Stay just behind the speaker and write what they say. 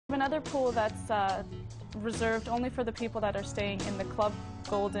Another pool that's reserved only for the people that are staying in the Club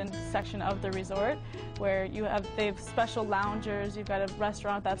Golden section of the resort, where they have special loungers. You've got a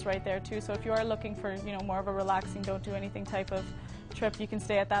restaurant that's right there too. So if you are looking for more of a relaxing, don't do anything type of trip, you can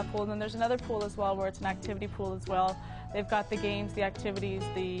stay at that pool. And then there's another pool as well where it's an activity pool as well. They've got the games, the activities,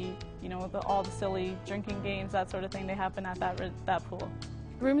 all the silly drinking games, that sort of thing. They happen at that pool.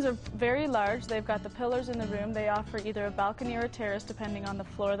 Rooms are very large. They've got the pillars in the room. They offer either a balcony or a terrace depending on the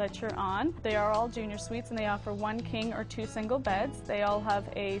floor that you're on. They are all junior suites and they offer 1 king or 2 single beds. They all have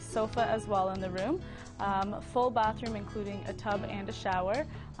a sofa as well in the room. Full bathroom including a tub and a shower.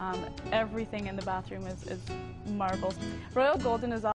 Everything in the bathroom is marble. Royal Golden is